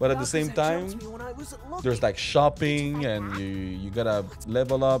school, but at the same time, there's like shopping and you gotta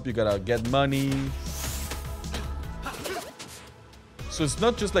level up, you gotta get money. So it's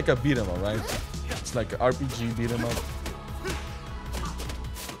not just like a beat 'em up, right? It's like an RPG beat 'em up.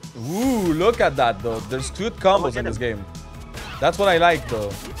 Ooh, look at that though. There's good combos in this game. That's what I like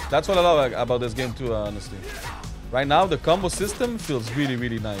though. That's what I love about this game too, honestly. Right now, the combo system feels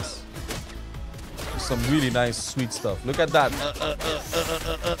really nice. There's some really nice, sweet stuff. Look at that.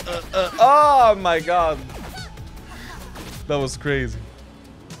 Oh my god. That was crazy.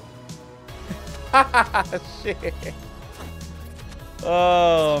 Shit.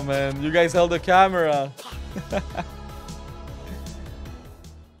 Oh man, you guys held the camera.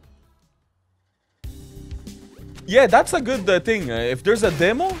 Yeah, that's a good thing. If there's a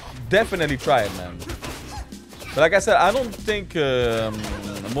demo, definitely try it, man. But like I said, I don't think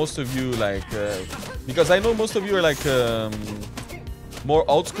most of you like... because I know most of you are like more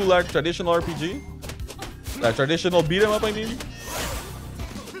old school, like traditional RPG. Like traditional beat 'em up, I mean.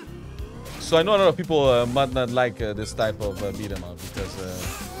 So I know a lot of people might not like this type of beat 'em up because,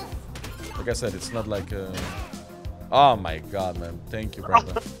 like I said, it's not like... Oh my god, man. Thank you,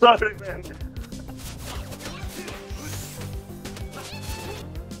 brother. Sorry, man.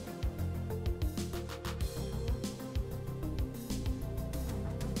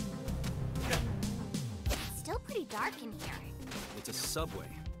 Dark in here. It's a subway.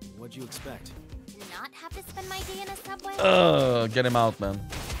 What'd you expect? Not have to spend my day in a subway? Get him out, man.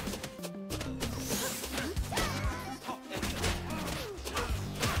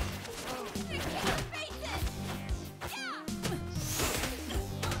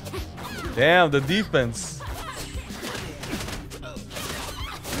 Damn, the defense.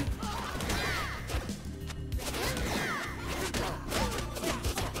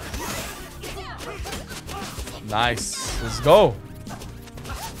 Nice. Let's go.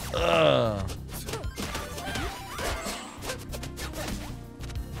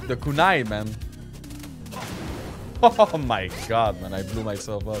 The kunai, man. Oh my god, man. I blew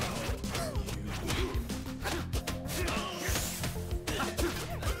myself up.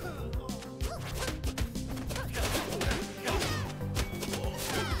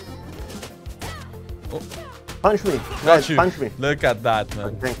 Oh. Punch me. Got Guys, you. punch me. Look at that,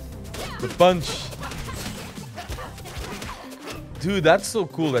 man. Thanks. The punch. Dude, that's so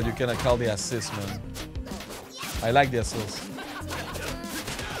cool that you can call the assist, man. I like the assist.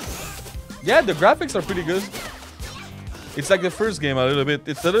 Yeah, the graphics are pretty good. It's like the first game a little bit.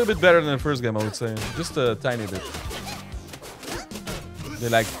 It's a little bit better than the first game, I would say. Just a tiny bit. They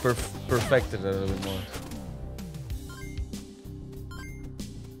like perfected it a little bit more.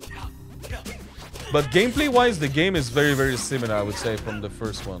 But gameplay-wise, the game is very, very similar, I would say, from the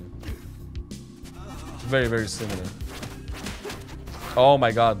first one. Very, very similar. Oh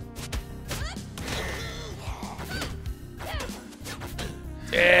my god.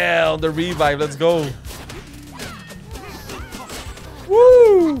 Yeah, on the revive, let's go.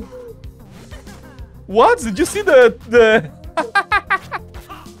 Woo! What? Did you see the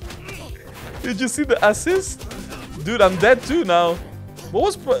Did you see the assist? Dude, I'm dead too now. What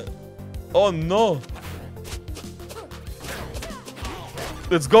was oh no.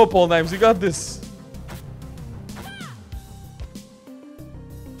 Let's go, Paul Nimes. You got this.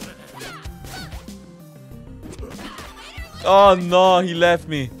 Oh no, he left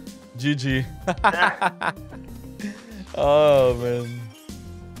me. GG. Oh man.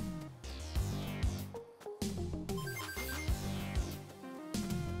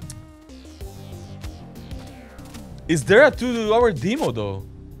 Is there a 2-hour demo though?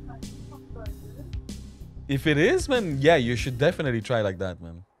 If it is, man, yeah, you should definitely try like that,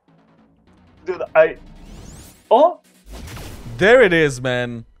 man. Dude, Oh! There it is,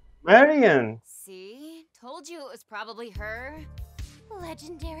 man. Marion! See? Told you it was probably her.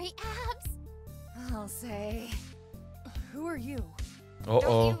 Legendary abs. I'll say. Who are you? Uh-oh.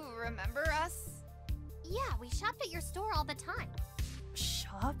 Don't you remember us? Yeah, we shopped at your store all the time.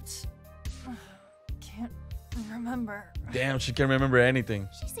 Shopped? Can't remember. Damn, she can't remember anything.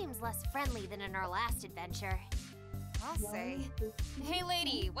 She seems less friendly than in our last adventure. I'll say. Hey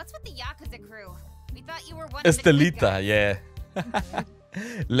lady, what's with the Yakuza crew? We thought you were one of the good Estelita, guys. yeah.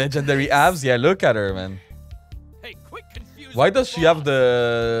 Legendary abs, yeah, look at her, man. Hey, quit confusing Why does she have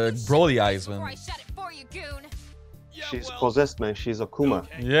the Shut Broly your eyes, face before I man? shut it for you, goon. Yeah, She's well, possessed, man. She's a Kuma.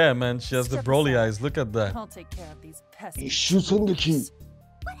 okay. Yeah, man, she has the Step Broly aside. eyes. Look at that. I'll take care of these pests. Shusengeki.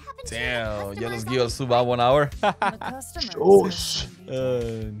 What happened to Damn, the ya nos customers guió on suba 1 hour. The customers. Shush.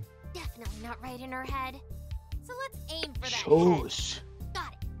 Definitely not right in her head. So let's aim for that head. Shush.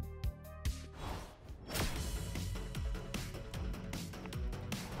 Got it.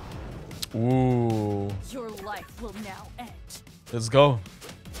 Ooh, Your life will now end. let's go.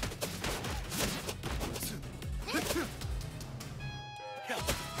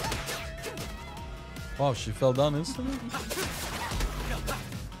 Wow, she fell down instantly.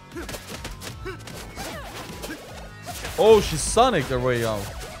 Oh, she Sonic her way out.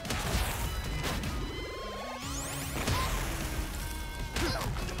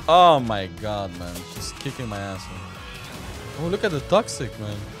 Oh my god, man. She's kicking my ass, man. Oh, look at the toxic,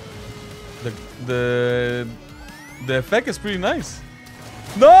 man. The effect is pretty nice.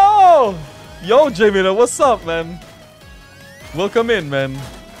 No! Yo, Jamie, what's up, man? Welcome in, man.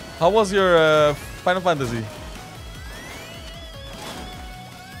 How was your Final Fantasy?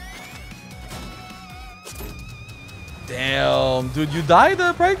 Damn, dude, you died,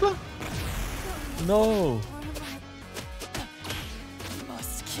 Prikla? No.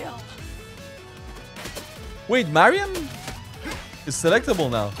 Must kill. Wait, Mariam is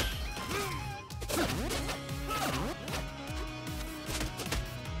selectable now.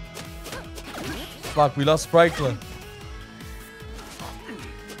 Fuck, we lost Prikla.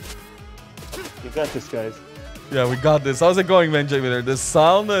 You got this, guys. Yeah, we got this. How's it going, man, Jamie? This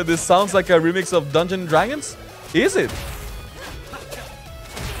sounds like a remix of Dungeons and Dragons. Is it?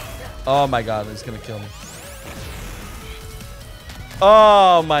 Oh my god, it's gonna kill me.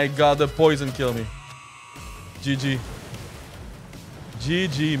 Oh my god, the poison killed me. GG.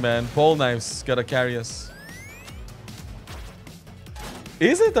 GG, man. Pole knives gotta carry us.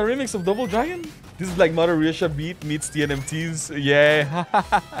 Is it a remix of Double Dragon? This is like Mother Risha beat meets the NMTs. Yeah.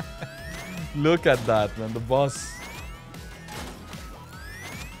 Look at that, man. The boss.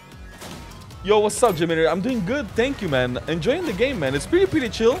 Yo, what's up, Jimmy? I'm doing good, thank you, man. Enjoying the game, man. It's pretty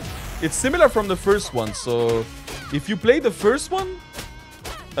chill. It's similar from the first one, so if you play the first one,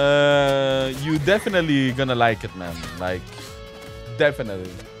 you definitely gonna like it, man. Like, definitely.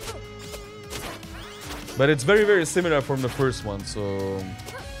 But it's very similar from the first one, so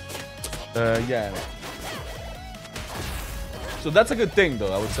yeah. So that's a good thing,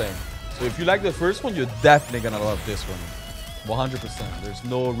 though, I would say. So if you like the first one, you're definitely gonna love this one. 100%. There's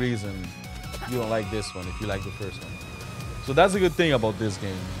no reason you don't like this one if you like the first one. So that's a good thing about this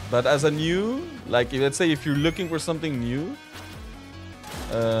game. But as a new, like, let's say if you're looking for something new,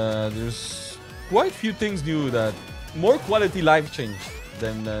 there's quite few things new that more quality life change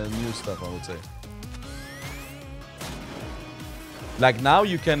than new stuff, I would say. Like now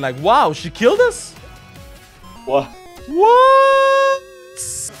you can like, wow, she killed us? What? What?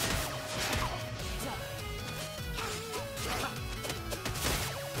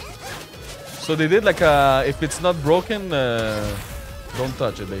 So they did like a, if it's not broken, don't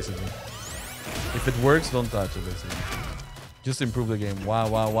touch it basically. If it works, don't touch it basically. Just improve the game. Wow.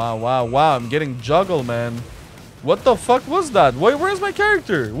 I'm getting juggled, man. What the fuck was that? Where's my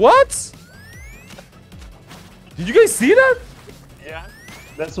character? What? Did you guys see that? Yeah.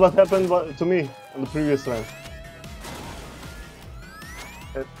 That's what happened to me on the previous one.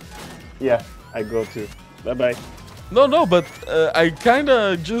 Yeah, I go too. Bye-bye. No, but I kind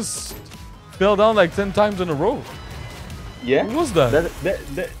of just fell down like 10 times in a row. Yeah? What was that?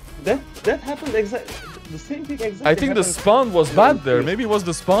 That happened exactly. The same thing exactly. I think the spawn was bad there. Maybe it was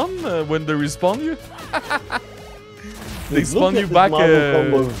the spawn when they respawn you? They spawn you back.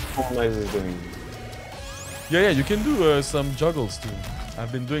 Yeah, you can do some juggles too.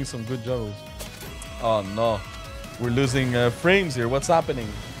 I've been doing some good juggles. Oh no. We're losing frames here. What's happening?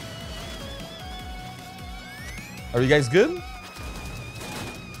 Are you guys good?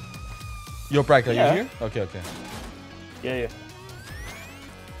 Yo, Prakla, you here? Okay. Yeah.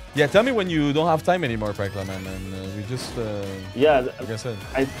 Yeah, tell me when you don't have time anymore, Prakla, man. And we just... yeah, like I said.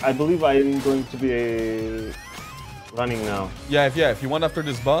 I believe I'm going to be running now. Yeah, if you want after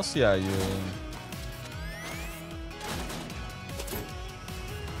this boss, yeah, you...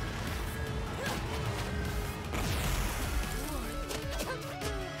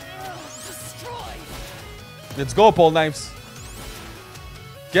 Let's go, Paul Knives.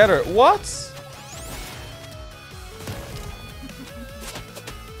 Get her. What?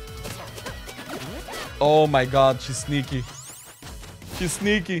 Oh my god, she's sneaky. She's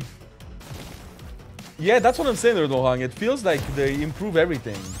sneaky. Yeah, that's what I'm saying there, Dohang. It feels like they improve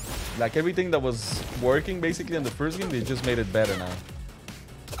everything. Like everything that was working basically in the first game, they just made it better now.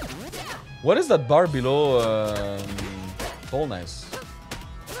 What is that bar below Paul Knives?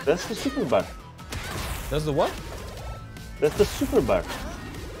 That's the super bar. That's the what? That's the super bar.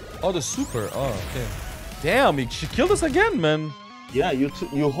 Oh, the super. Oh, okay. Damn, she killed us again, man. Yeah, you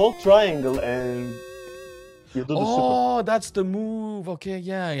hold triangle and you do the super. Oh, that's the move. Okay,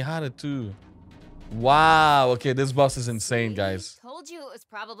 yeah, I had it too. Wow. Okay, this boss is insane, guys. Told you it was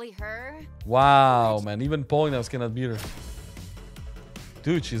probably her. Wow, man. Even Polynavs cannot beat her.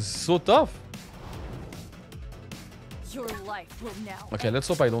 Dude, she's so tough. Your life will now. Okay, let's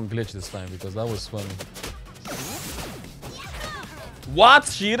hope I don't glitch this time because that was funny. What?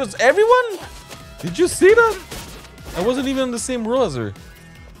 She hit us? Everyone? Did you see that? I wasn't even in the same row as her.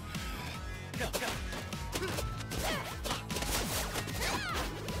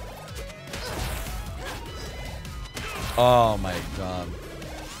 Oh my god.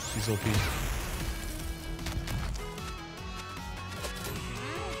 She's OP.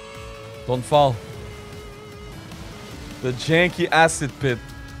 Don't fall. The janky acid pit.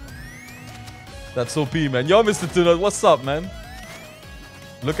 That's OP, man. Yo, Mr. Tuna, what's up, man?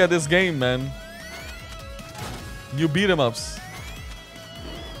 Look at this game, man. New beat 'em ups.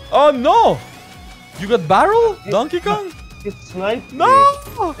 Oh no! You got barrel? Donkey Kong? It's sniped. No!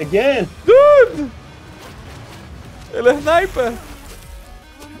 Again! Dude! Ele é sniper!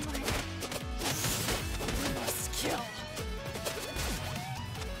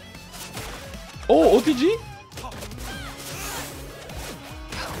 Oh, OTG?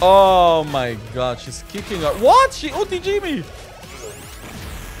 Oh my god, she's kicking her. What? She OTG me!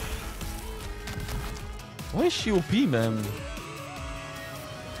 Why is she OP, man?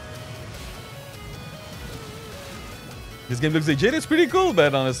 This game looks legit. It's pretty cool,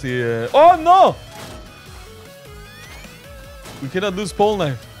 man, honestly. Oh no! We cannot lose pole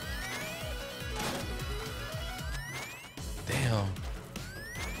knife. Damn.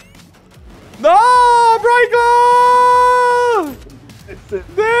 No, Brigo! It's the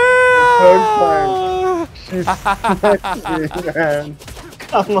Damn! third time. She's sniping, man.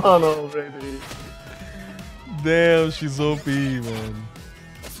 Come on already. Damn, she's OP, man.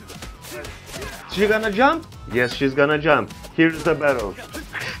 She gonna jump? Yes, she's gonna jump. Here's the battle.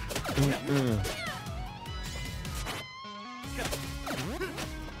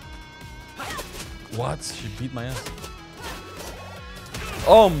 What? She beat my ass.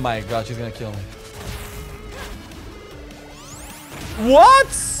 Oh my god, she's gonna kill me. What?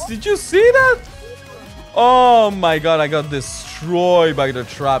 Did you see that? Oh my god, I got destroyed by the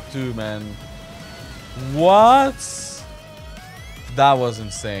trap too, man. What? That was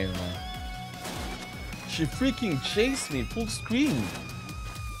insane, man. She freaking chased me full screen.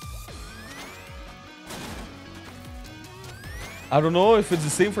 I don't know if it's the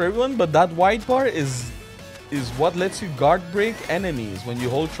same for everyone, but that white bar is what lets you guard break enemies when you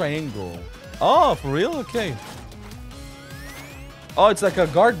hold triangle. Oh, for real? Okay. Oh, it's like a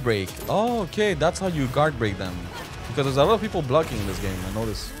guard break. Oh, okay. That's how you guard break them. Because there's a lot of people blocking in this game, I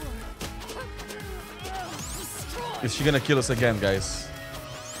noticed. Is she gonna kill us again, guys?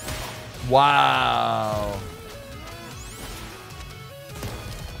 Wow.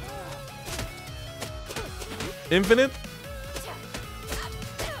 Infinite?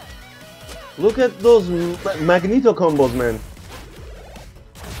 Look at those Magneto combos, man.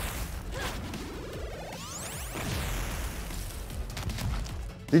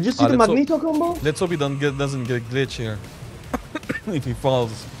 Did you see the Magneto combo? Let's hope he doesn't get a glitch here. If he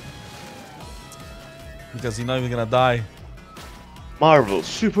falls. Because he's not even gonna die. Marvel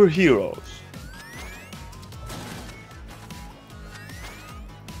superheroes.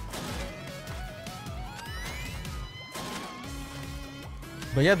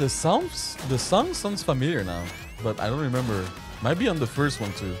 But yeah, the song sounds familiar now, but I don't remember. Might be on the first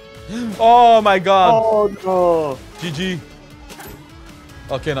one too. Oh my god! Oh no! GG.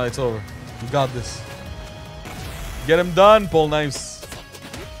 Okay, now it's over. You got this. Get him done, Paul Knives.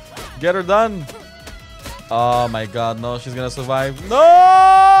 Get her done. Oh my god, no, she's gonna survive.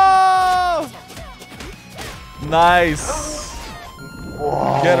 No! Nice.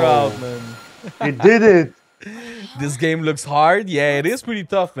 Wow. Get her out, man. He did it. This game looks hard. Yeah, it is pretty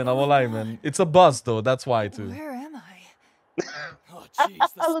tough, man. I won't lie, man. It's a buzz, though. That's why, too. Where am I? Oh, jeez,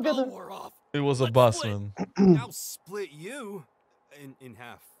 the spell wore off. It was a buzz, man. I'll split you in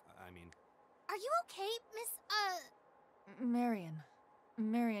half. I mean, Are you okay, Miss,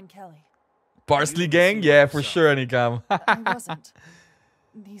 Marion Kelly. Parsley gang? Yeah, for sure, Anikam. I wasn't.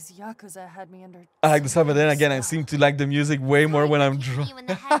 These Yakuza had me under... I like the stuff, but then again, I seem to like the music way more when I'm drunk. you in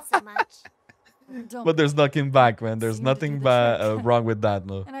the head so much? But there's nothing back, man. There's nothing wrong with that,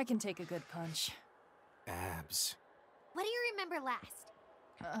 no. And I can take a good punch. abs. What do you remember last?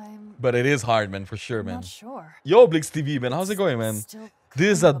 But it is hard, man, for sure, man. Not sure. Yo, Blix TV, man. How's it going, man?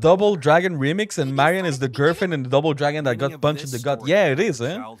 This is a Double Dragon remix, and Marion is the girlfriend in the Double Dragon that got punched in the gut. Yeah, it is,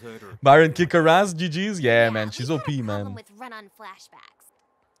 eh? Marion kick her ass, GG's? Yeah, man. She's OP, man. With run-on flashbacks.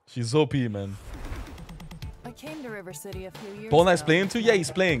 She's OP, man. I came to River City a few years Paul Knight's ago. playing too? Yeah,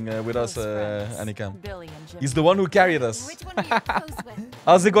 he's playing with us, Anikam. Billy and Jimmy. He's the one who carried us. Which one are you close with?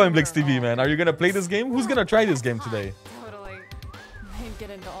 How's it going, Blix TV, man? Are you gonna play this game? Who's gonna try this game today? Totally. They'd get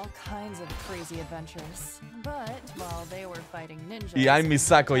into all kinds of crazy adventures. But while they were fighting ninjas... Yeah, I'm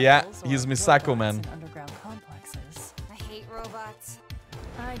Misako, yeah. He's Misako, man. in underground complexes, I hate robots.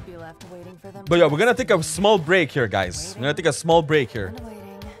 I'd be left waiting for them. But yeah, we're gonna take a small break here, guys. We're gonna take a small break here.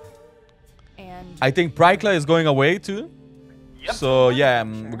 And I think Prykla is going away too. Yep. So yeah,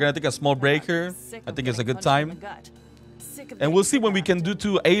 we're gonna take a small break here. I think it's a good time. And we'll see when we can do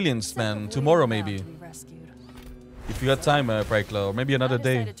 2 aliens, man. Tomorrow maybe. If you got time, Prykla, or maybe another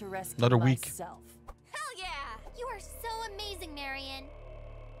day, another week. Hell yeah! You are so amazing, Marion.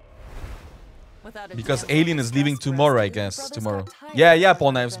 Because Alien is leaving tomorrow, I guess. Tomorrow. Yeah,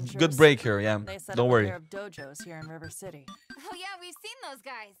 Paul Knives. Good break here, yeah. Don't worry. Dojos here in River City. Oh yeah, we've seen those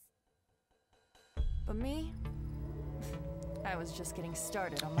guys. But me, I was just getting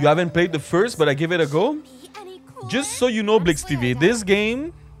started on my You haven't played the first, but I give it a go. Just so you know, Blix TV, this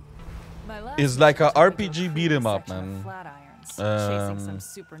game is like a RPG beat 'em up, man.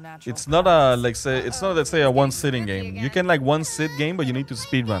 It's not a let's say a one sitting game. You can like one sit game, but you need to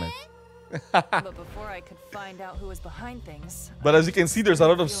speed run it. But before I could find out who was behind things. But as you can see, there's a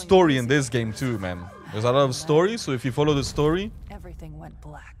lot of story in this game too, man. There's a lot of story, so if you follow the story, Everything went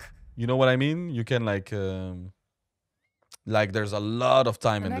black. you know what I mean? You can like there's a lot of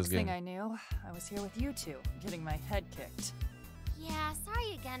time in this The next game. thing I knew, I was here with you two, getting my head kicked. Yeah,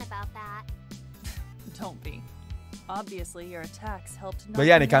 sorry again about that. Don't be. Obviously, your attacks helped. But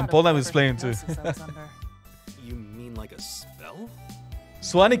yeah, Nikan, Paul Knives is playing too. You mean like a spell?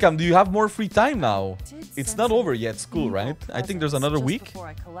 Swanikam, do you have more free time now? Did It's sense not an over yet, school, evil right? I think there's presence another just week. Before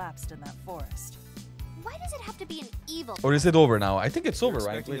I collapsed in that forest. Why does it have to be an evil? Or is it over now? I think it's over, You're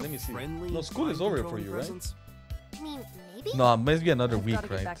right? expecting Wait, a let me see. friendly, No, school is over for mind-controlling you, right? presence? I mean, maybe. No, maybe another I've week, gotta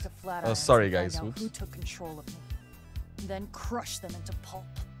get right? back to Oh, Flatiron sorry, to find guys. out Oops. who took control of me. Then crush them into pulp.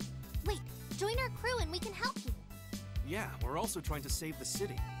 Wait, join our crew and we can help you. Yeah, we're also trying to save the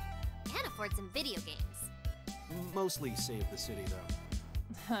city. And afford some video games. Mostly save the city,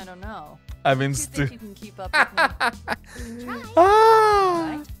 though. I don't know. I mean, Do you think you can keep up with me? Try.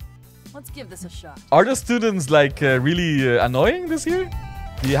 Ah! Right? Let's give this a shot. Are the students like really annoying this year?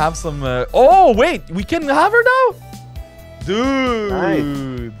 Do you have some? Oh wait, we can have her now, dude.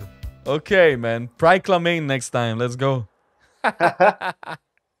 Nice. Okay, man. Pryclamain next time. Let's go.